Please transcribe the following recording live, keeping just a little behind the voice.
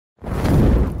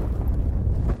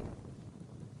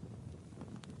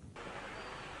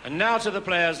And now to the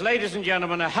players, ladies and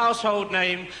gentlemen, a household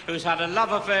name who's had a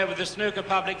love affair with the snooker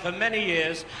public for many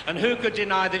years, and who could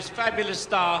deny this fabulous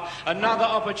star another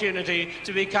opportunity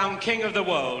to become king of the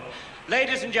world.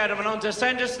 Ladies and gentlemen, onto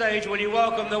centre stage, will you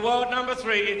welcome the world number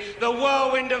 3, the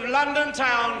whirlwind of London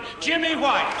town, Jimmy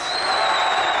White.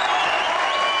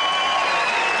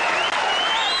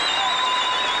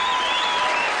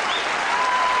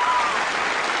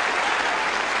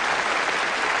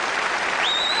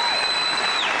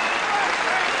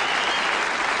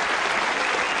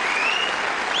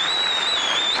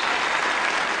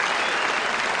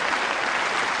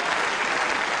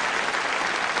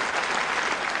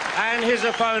 And his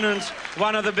opponent,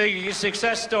 one of the biggest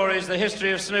success stories, the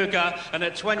history of snooker, and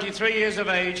at 23 years of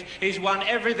age, he's won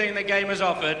everything the game has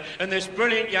offered, and this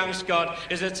brilliant young Scot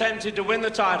is attempted to win the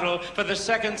title for the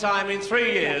second time in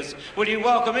 3 years. Will you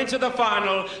welcome into the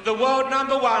final the world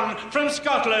number 1 from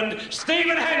Scotland,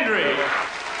 Stephen Hendry.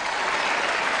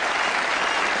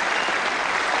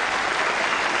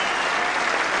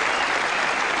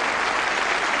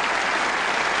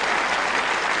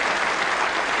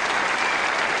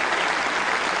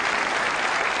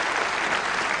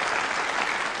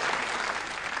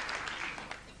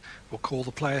 We'll call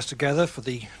the players together for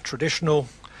the traditional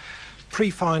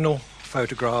pre-final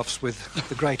photographs with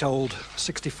the great old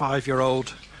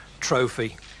 65-year-old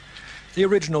trophy. The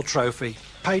original trophy,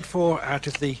 paid for out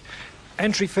of the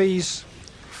entry fees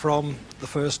from the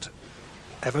first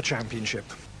ever championship.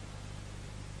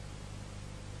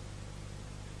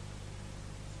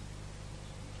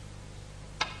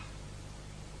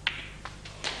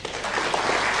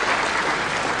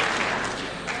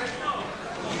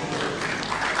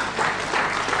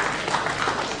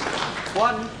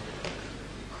 One.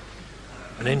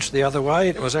 An inch the other way,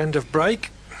 it was end of break.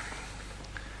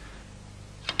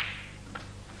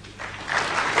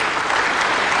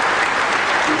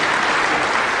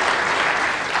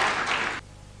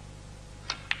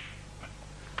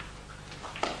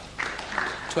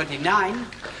 $29.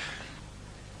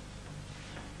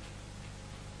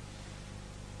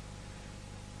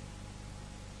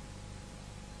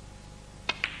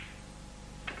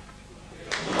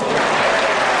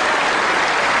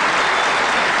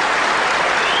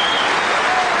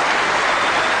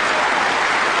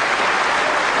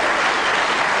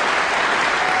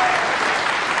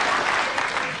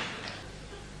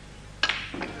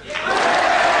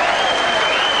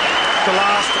 The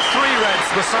last 3 reds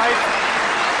were safe,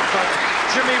 but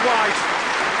Jimmy White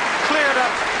cleared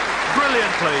up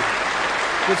brilliantly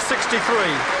with 63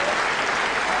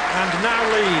 and now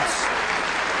leads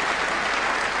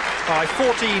by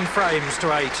 14 frames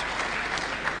to 8.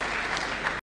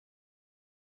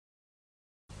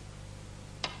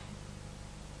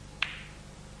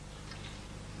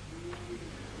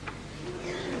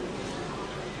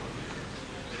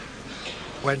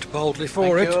 Went boldly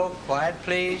for it. Thank you. Quiet,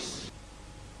 please.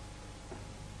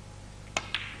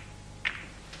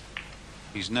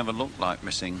 He's never looked like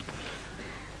missing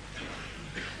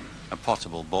a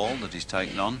potable ball that he's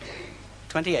taken on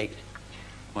 28.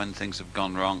 when things have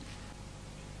gone wrong.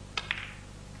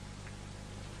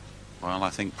 Well, I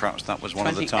think perhaps that was one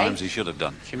of the 28. times he should have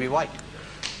done. Jimmy White.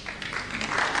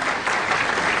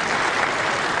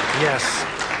 Yes.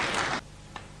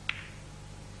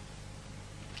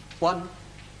 1.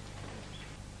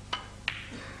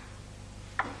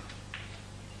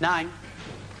 9.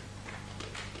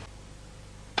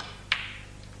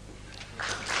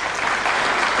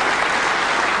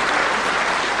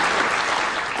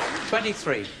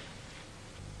 23.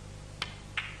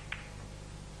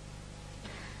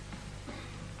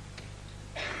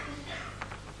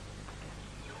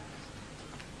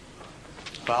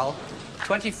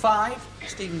 25.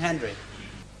 Stephen Hendry.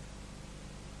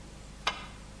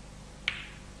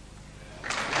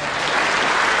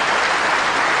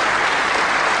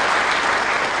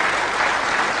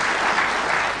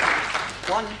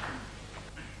 1.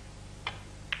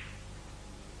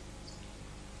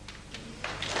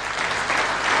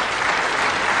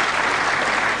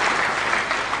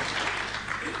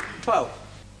 12.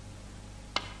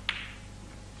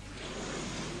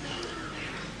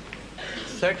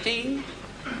 13.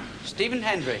 Stephen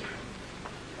Hendry.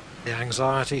 The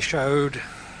anxiety showed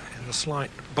in the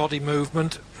slight body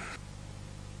movement.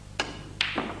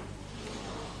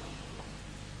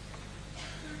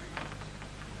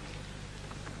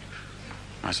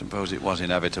 I suppose it was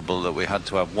inevitable that we had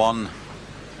to have one.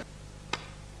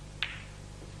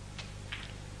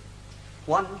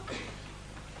 1.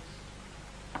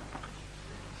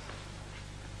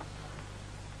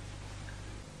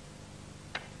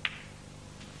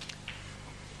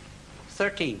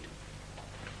 13.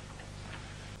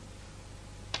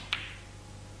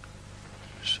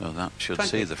 So that should 20.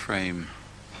 see the frame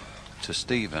to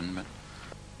Stephen, but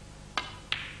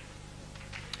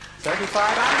 35 and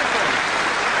the frame.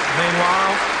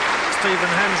 Meanwhile, Stephen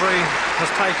Hendry has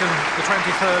taken the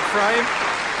 23rd frame,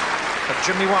 but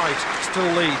Jimmy White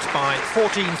still leads by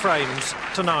 14 frames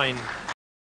to 9.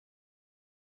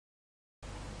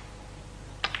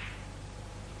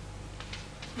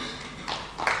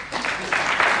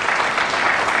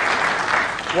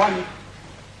 One.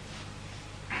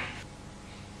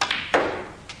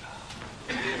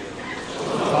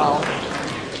 Foul.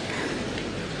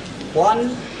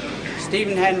 One.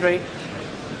 Stephen Hendry.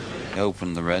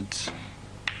 open the reds.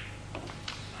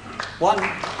 One.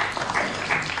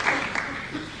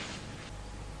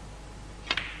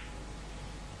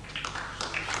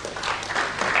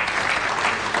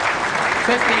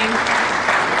 15.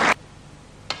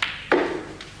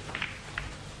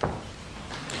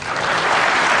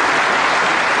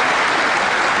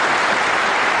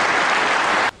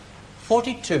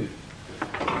 $42.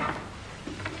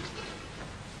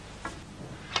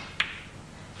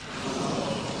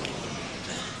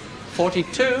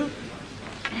 42.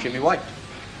 Jimmy White.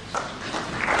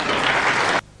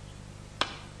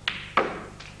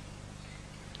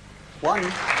 One.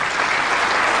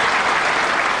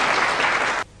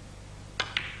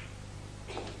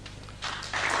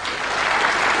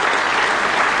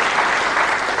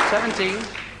 $17.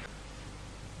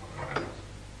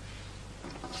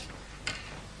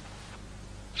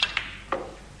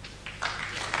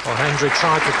 Well, Hendry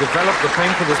tried to develop the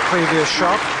pink with his previous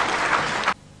shot.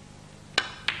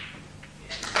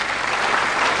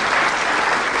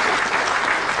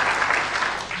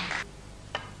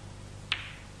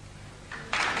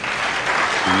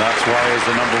 And that's why he's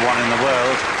the #1 in the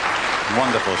world.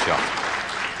 Wonderful shot.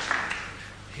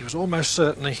 He was almost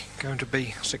certainly going to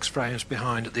be 6 frames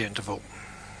behind at the interval.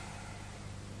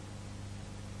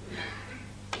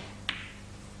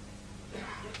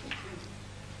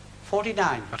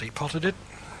 $49. But he potted it.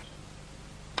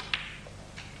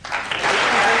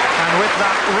 And with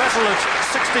that resolute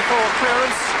 64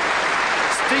 clearance,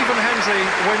 Stephen Hendry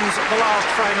wins the last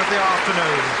frame of the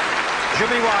afternoon.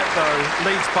 Jimmy White, though,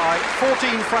 leads by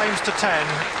 14 frames to 10.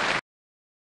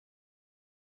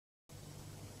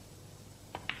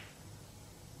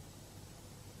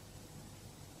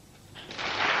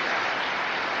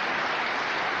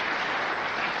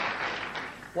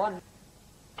 One.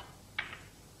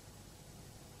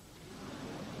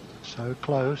 So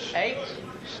close. 8.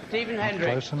 Stephen Not Hendry.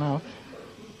 close enough.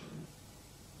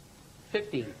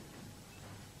 15.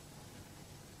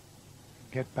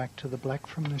 Get back to the black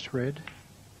from this red.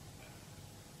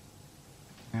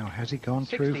 Now, has he gone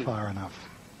 16. through far enough?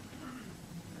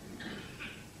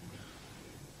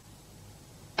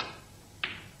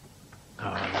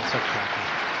 Oh, that's a cracker.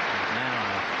 And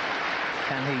now,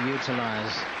 can he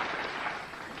utilise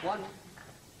 1.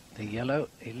 the yellow?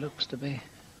 He looks to be.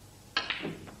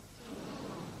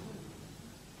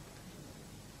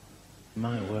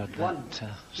 My word, One. that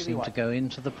Jimmy seemed to White. go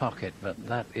into the pocket, but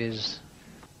that is...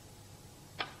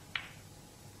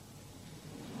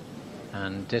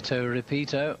 And ditto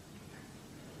repeato.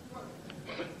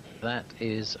 That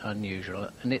is unusual,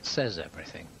 and it says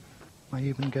everything. May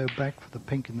even go back for the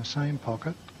pink in the same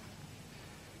pocket.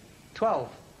 12.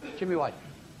 Jimmy White.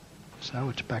 So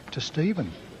it's back to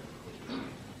Stephen.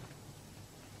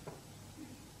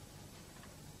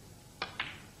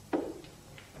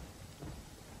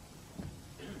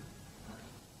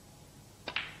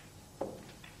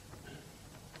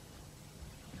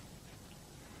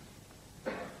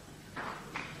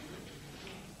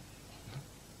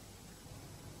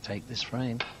 Take this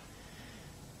frame.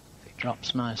 If it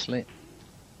drops nicely.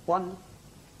 1.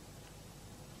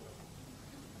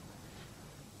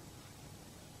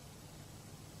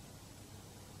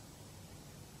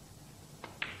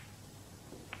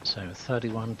 So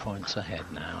 31 points ahead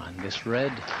now, and this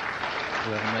red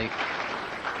will make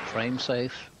frame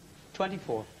safe.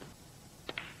 24.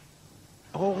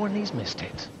 Oh, and he's missed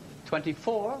it.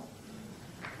 24.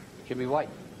 Jimmy White.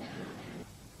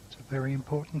 It's a very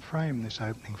important frame, this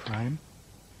opening frame.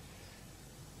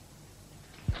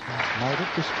 Made it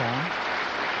this time.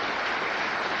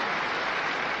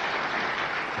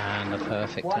 And a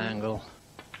perfect One. angle.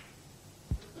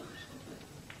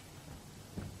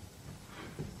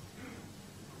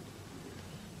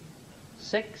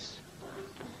 $6.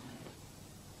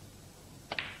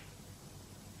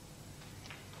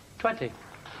 20.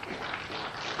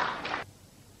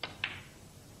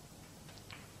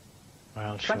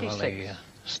 Well, 26. surely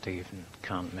Stephen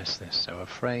can't miss this. So a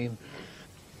frame.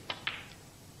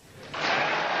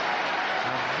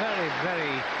 A very,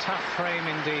 very tough frame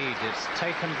indeed. It's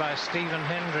taken by Stephen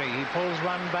Hendry. He pulls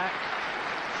one back.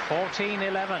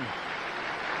 14-11.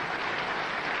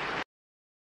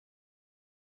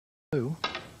 Two.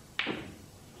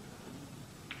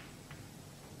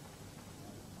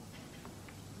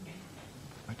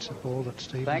 That's a ball that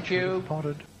Stephen Thank should you. have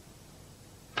potted.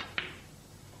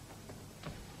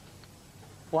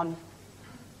 1.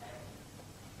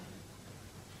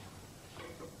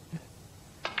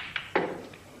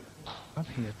 But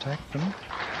he attacked them.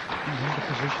 I think the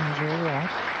position's all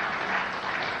right.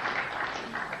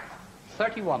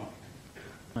 31.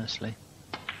 Nicely.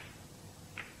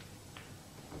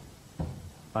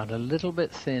 But a little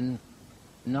bit thin,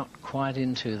 not quite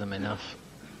into them enough.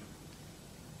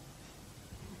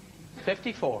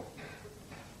 54.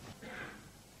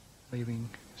 Leaving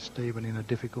Stephen in a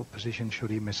difficult position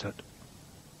should he miss it.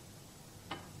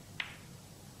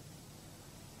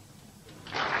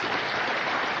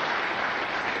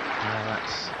 Now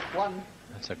One.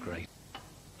 that's a great.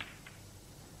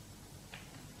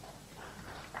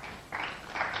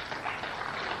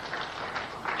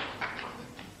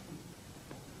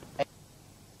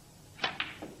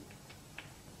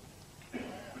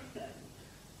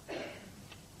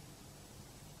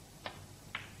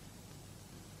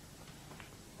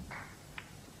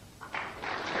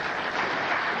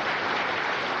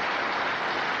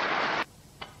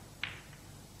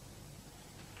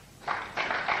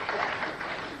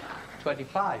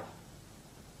 $25.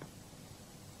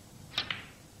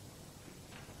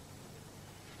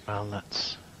 Well,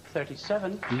 that's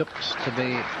 37. looks to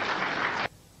be.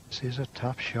 This is a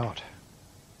tough shot.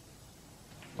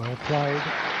 Well played.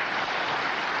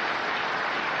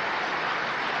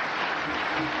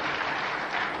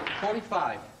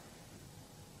 $45.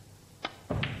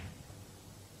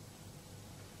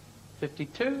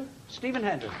 52. Stephen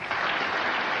Hendry.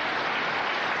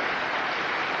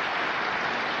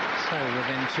 So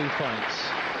within 2 points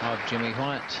of Jimmy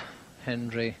White,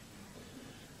 Hendry.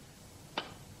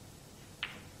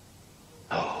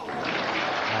 Oh,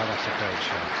 that's a great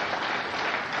shot.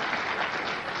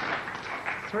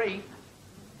 3.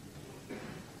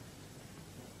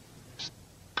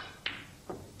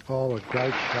 Oh, a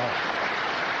great shot.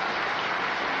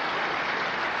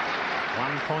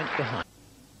 1 point behind.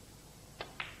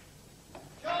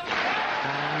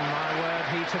 And my word,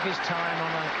 he took his time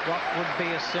on what would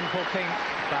be a simple pink,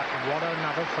 but what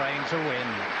another frame to win.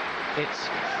 It's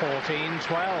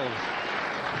 14-12.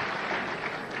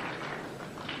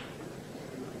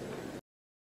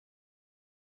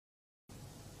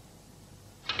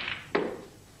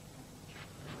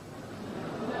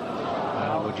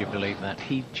 Well, would you believe that?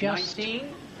 He just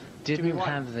 19. didn't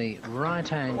have the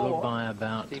right angle 4. by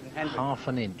about Stephen Hendry. half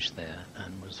an inch there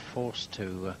and was forced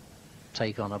to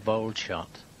take on a bold shot.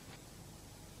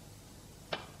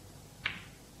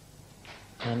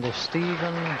 And if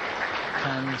Stephen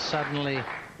can suddenly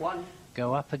 1.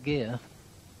 go up a gear,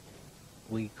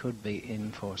 we could be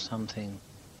in for something.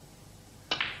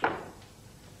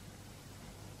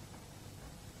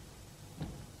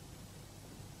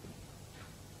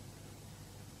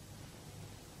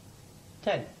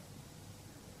 $10.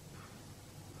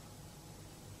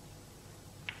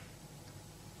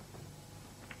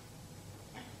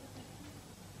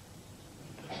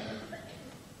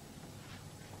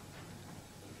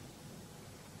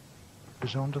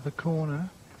 Is onto the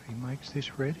corner. If he makes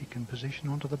this red, he can position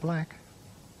onto the black.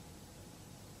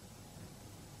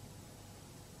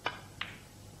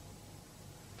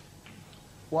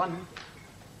 $1.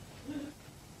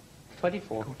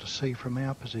 24. Difficult to see from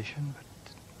our position,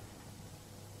 but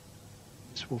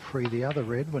this will free the other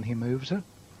red when he moves it.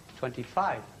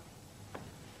 25.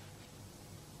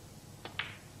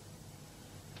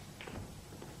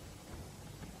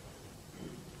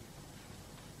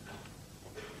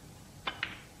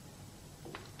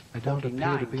 They don't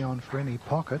appear to 49. be on for any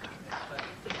pocket.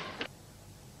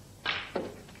 Oh,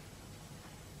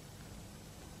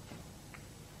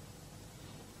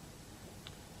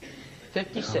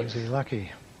 56. is he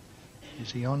lucky?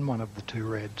 Is he on one of the two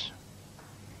reds?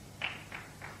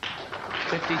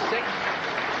 56.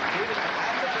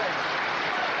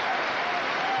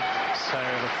 So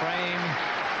the frame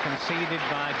conceded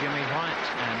by Jimmy White,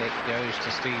 and it goes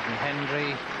to Stephen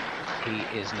Hendry.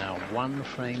 He is now 1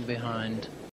 frame behind.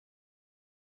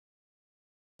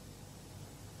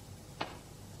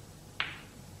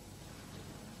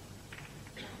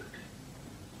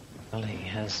 Well, he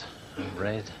has a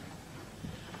red.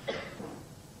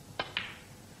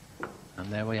 And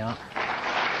there we are.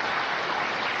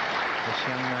 This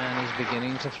young man is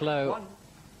beginning to flow. 1.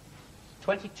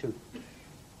 22.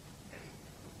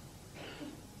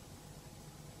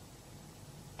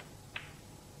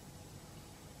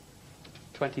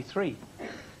 23.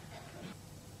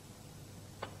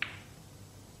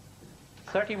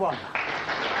 31.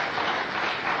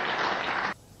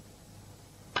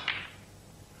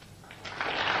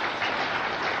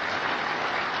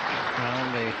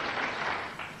 Well, the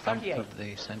thump 38. of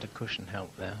the centre cushion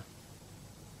helped there.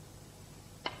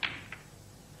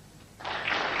 And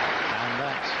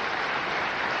that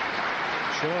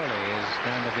surely is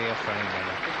going to be a frame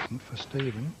winner. For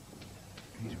Stephen,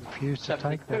 he's refused to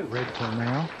take 72. that red till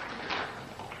now.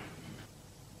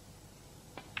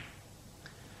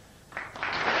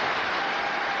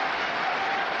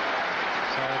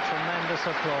 So tremendous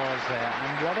applause there,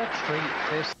 and what a treat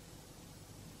this.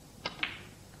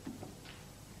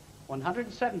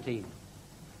 117.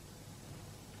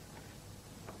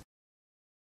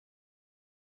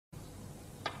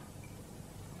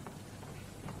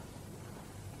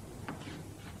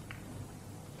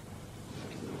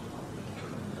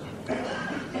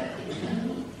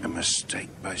 A mistake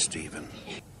by Stephen.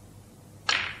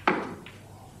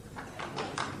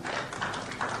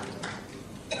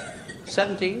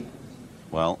 $17.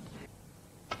 Well,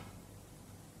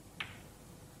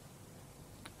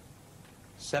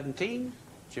 17.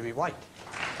 Jimmy White.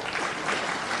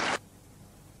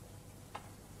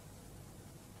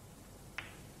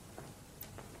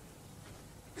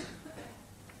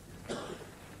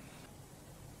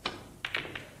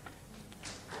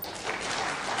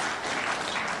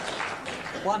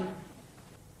 One.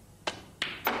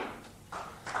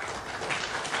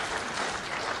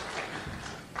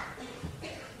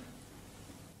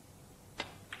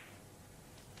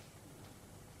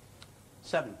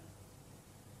 Seven.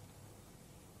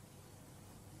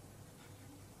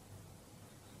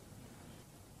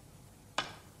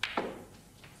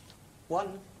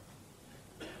 One.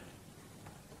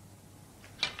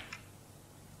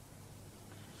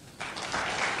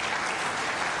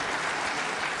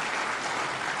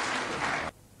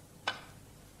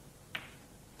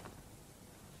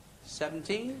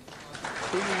 $17.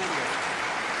 $200.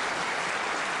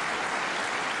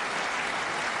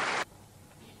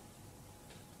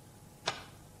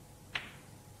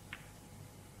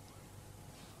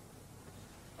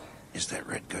 Is that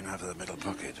red going out of the middle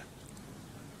pocket?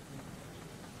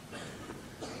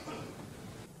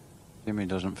 Jimmy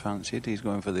doesn't fancy it. He's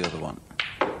going for the other one.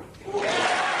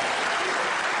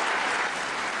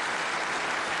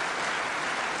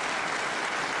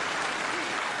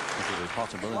 It'll be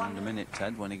possible in a minute,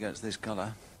 Ted, when he gets this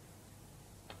colour.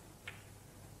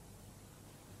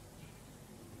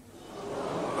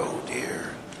 Oh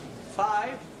dear.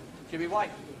 5. Jimmy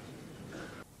White.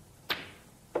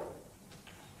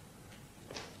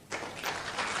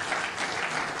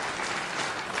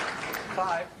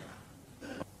 Five.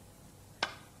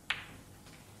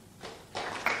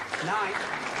 9.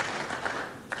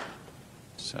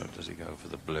 So does he go for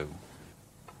the blue?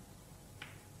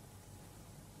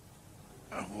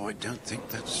 Oh, I don't think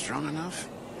that's strong enough.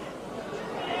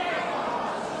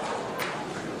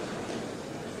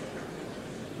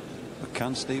 But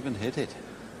can Stephen hit it?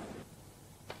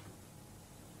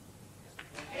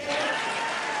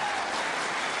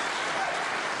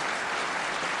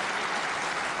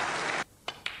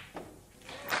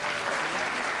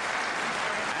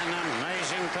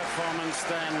 Performance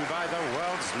then by the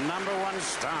world's #1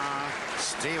 star,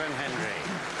 Stephen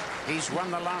Hendry. He's won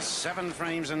the last 7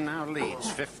 frames and now leads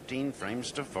 15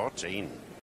 frames to 14.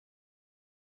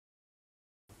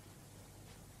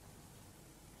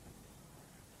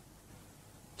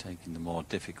 Taking the more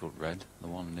difficult red, the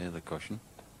one near the cushion.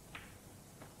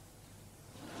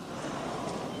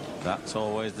 That's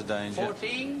always the danger.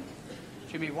 14.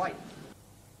 Jimmy White.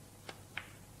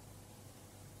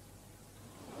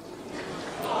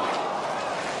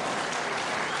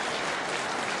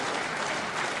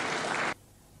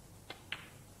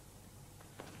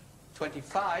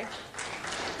 $25.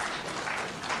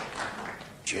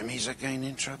 Jimmy's again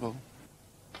in trouble.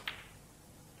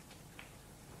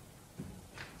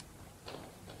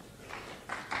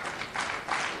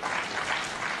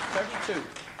 $32.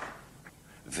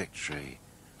 Victory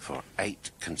for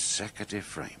 8 consecutive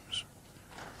frames.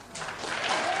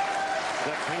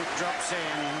 The pink drops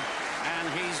in, and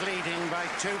he's leading by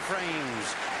 2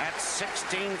 frames at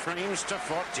 16 frames to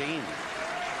 14.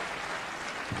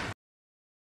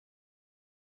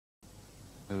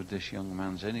 Who this young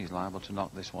man's in, he's liable to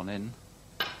knock this one in.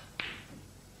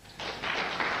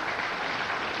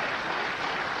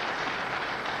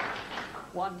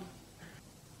 One.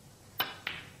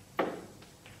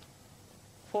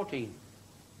 14.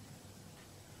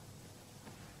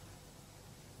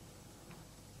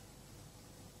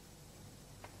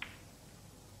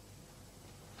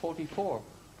 $44.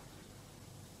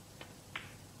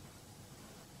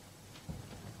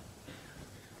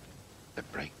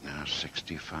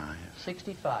 65.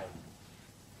 65.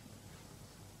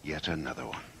 Yet another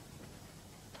one.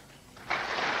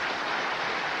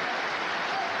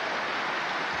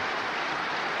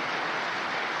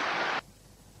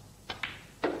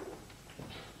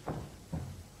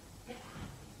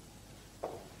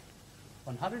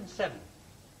 $107.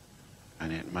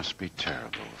 And it must be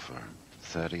terrible for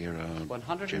 30-year-old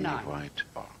 109. Jimmy White.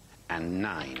 And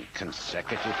 9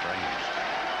 consecutive frames.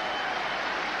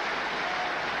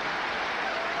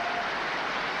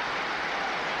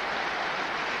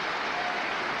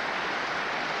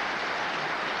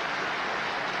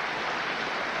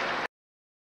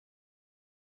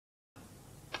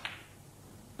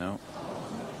 No.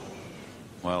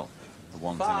 Well, the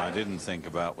one thing I didn't think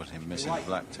about was him missing the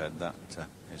black Ted. That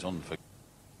is unforgivable.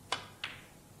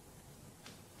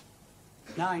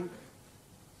 9.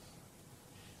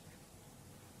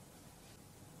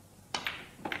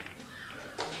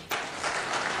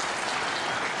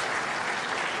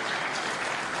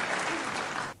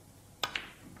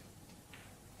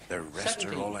 The rest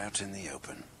 17. are all out in the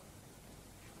open.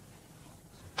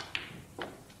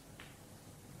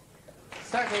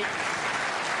 30.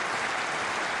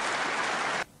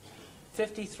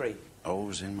 53.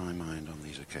 Always in my mind on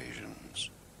these occasions.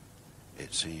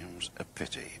 It seems a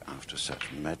pity after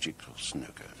such magical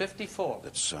snooker 54.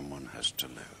 that someone has to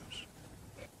lose.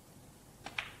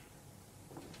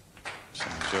 So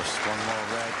just one more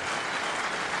red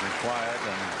required,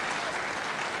 and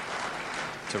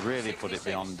to really put it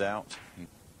beyond doubt.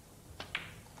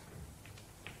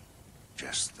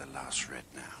 Just the last red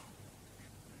now.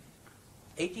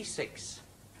 86.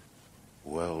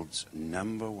 World's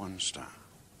 #1 star.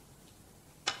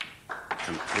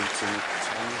 Completing 10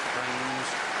 frames.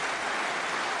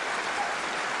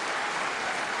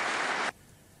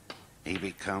 He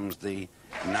becomes the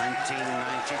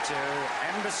 1992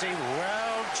 Embassy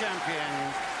World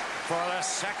Champion for a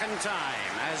second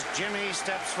time as Jimmy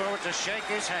steps forward to shake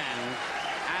his hand.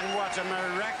 And what a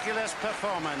miraculous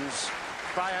performance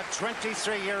by a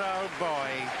 23-year-old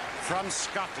boy from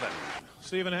Scotland.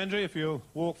 Stephen Hendry, if you'll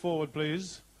walk forward,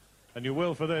 please. And you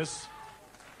will for this.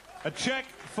 A cheque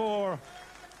for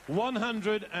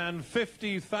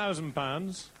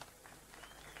 £150,000.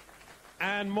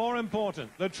 And more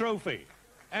important, the trophy.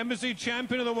 Embassy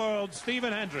Champion of the World,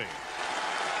 Stephen Hendry.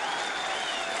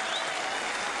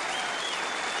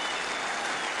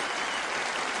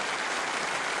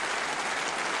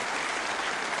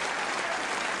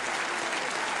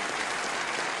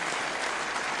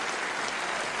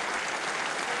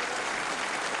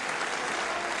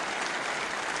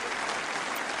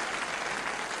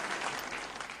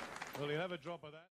 Well, you'll have a drop of that.